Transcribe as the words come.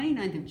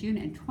29th of June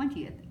and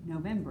 20th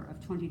November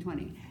of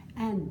 2020.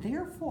 And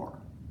therefore,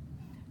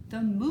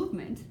 the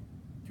movement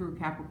through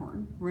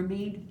Capricorn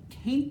remained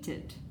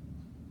tainted.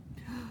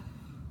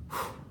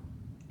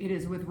 It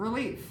is with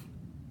relief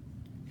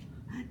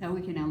that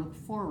we can now look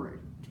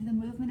forward to the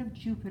movement of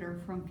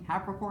Jupiter from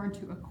Capricorn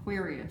to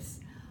Aquarius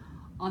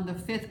on the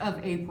 5th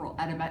of April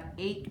at about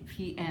 8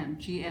 p.m.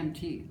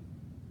 GMT.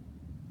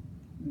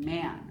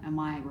 Man, am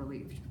I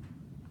relieved.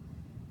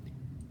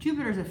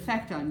 Jupiter's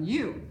effect on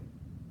you.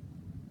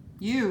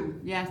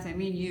 Yes, I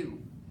mean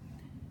you.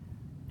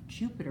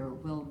 Jupiter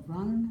will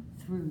run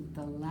through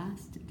the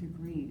last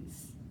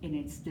degrees in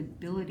its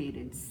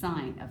debilitated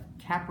sign of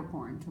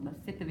Capricorn till the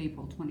 5th of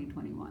April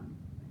 2021.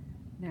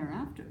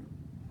 Thereafter,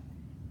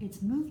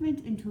 its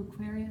movement into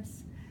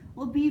Aquarius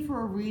will be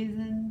for a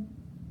reason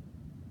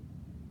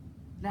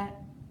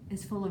that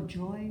is full of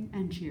joy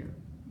and cheer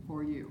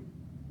for you.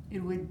 It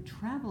would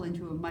travel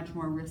into a much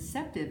more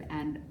receptive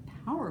and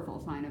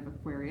powerful sign of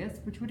Aquarius,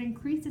 which would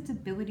increase its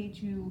ability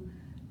to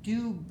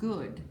do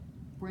good,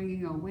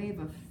 bringing a wave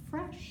of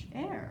fresh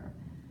air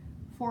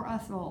for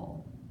us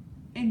all.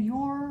 In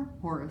your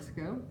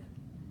horoscope,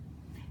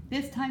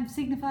 this time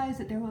signifies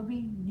that there will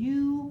be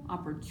new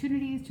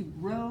opportunities to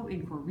grow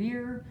in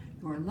career.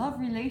 Your love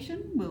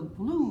relation will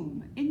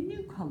bloom in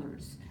new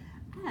colors,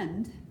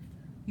 and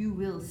you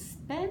will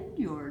spend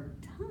your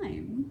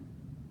time,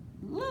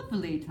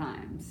 lovely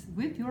times,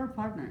 with your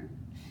partner.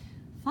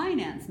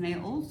 Finance may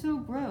also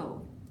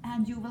grow,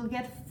 and you will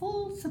get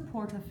full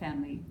support of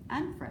family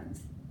and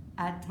friends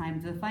at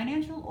times of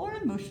financial or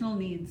emotional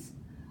needs,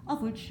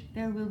 of which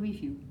there will be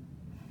few.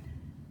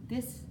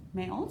 This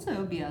may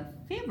also be a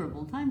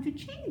favorable time to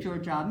change your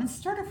job and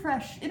start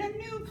afresh in a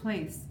new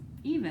place,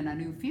 even a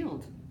new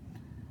field.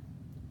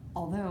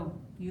 Although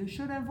you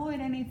should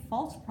avoid any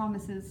false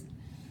promises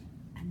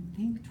and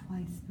think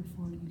twice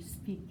before you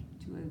speak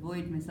to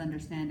avoid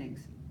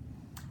misunderstandings.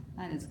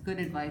 That is good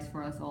advice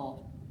for us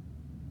all.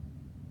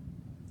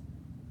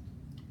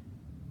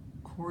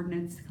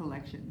 Coordinates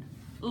collection.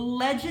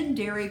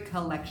 Legendary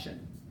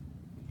collection.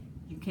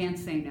 You can't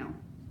say no.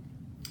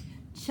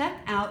 Check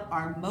out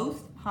our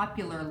most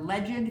popular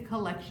Legend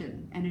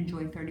collection and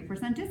enjoy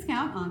 30%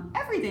 discount on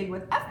everything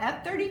with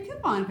FF30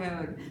 coupon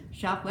code.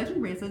 Shop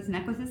Legend bracelets,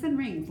 necklaces, and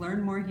rings.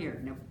 Learn more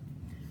here. Nope.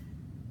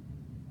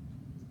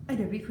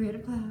 Adobe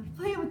Creative Cloud.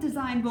 Play with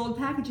design, bold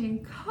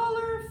packaging,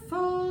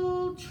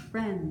 colorful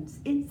trends,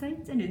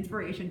 insights, and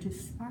inspiration to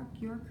spark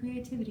your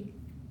creativity.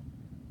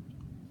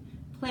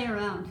 Play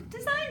around.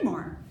 Design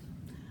more.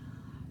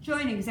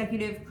 Join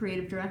Executive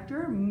Creative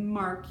Director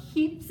Mark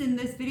Heaps in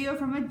this video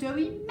from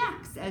Adobe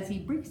Max as he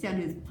breaks down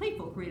his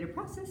playful creative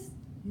process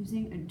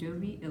using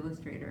Adobe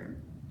Illustrator.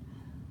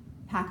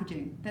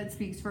 Packaging that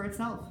speaks for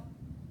itself.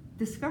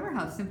 Discover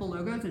how simple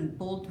logos and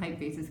bold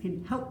typefaces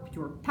can help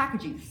your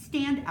packaging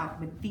stand out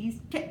with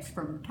these tips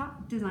from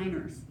top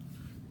designers.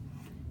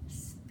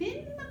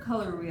 Spin the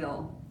color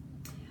wheel.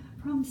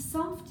 From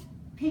soft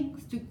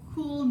pinks to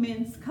cool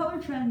mints, color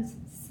trends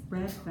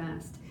spread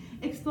fast.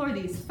 Explore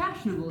these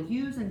fashionable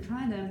hues and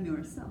try them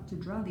yourself to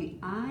draw the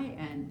eye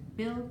and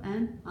build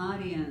an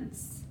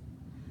audience.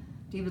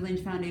 David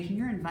Lynch Foundation,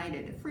 you're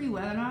invited. A free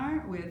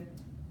webinar with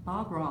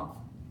Bob Roth.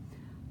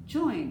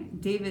 Join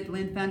David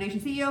Lynch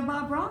Foundation CEO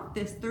Bob Roth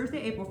this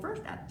Thursday, April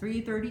 1st at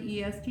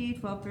 3:30 EST,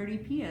 12:30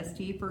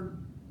 PST for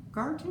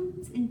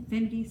Garton's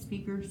Infinity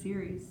Speaker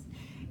Series.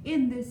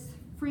 In this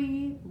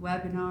free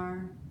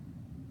webinar,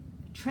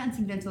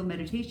 Transcendental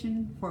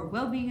Meditation for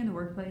Well-Being in the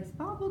Workplace,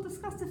 Bob will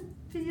discuss the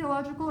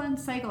physiological and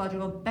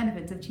psychological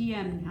benefits of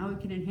TM and how it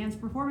can enhance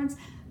performance,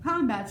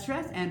 combat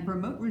stress, and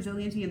promote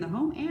resiliency in the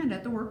home and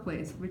at the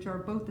workplace, which are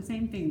both the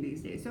same thing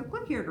these days. So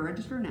click here to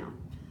register now.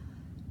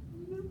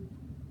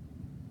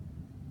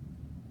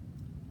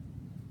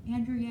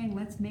 Andrew Yang,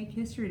 let's make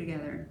history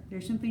together.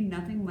 There's simply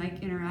nothing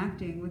like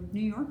interacting with New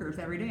Yorkers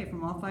every day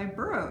from all 5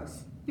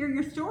 boroughs. Hearing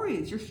your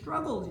stories, your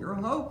struggles, your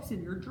hopes,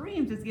 and your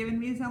dreams has given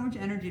me so much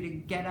energy to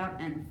get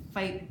out and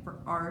fight for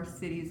our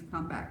city's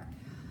comeback.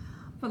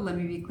 But let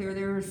me be clear,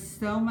 there is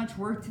so much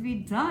work to be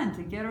done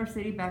to get our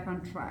city back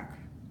on track.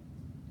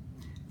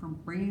 From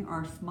bringing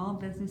our small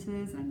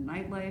businesses and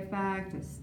nightlife back to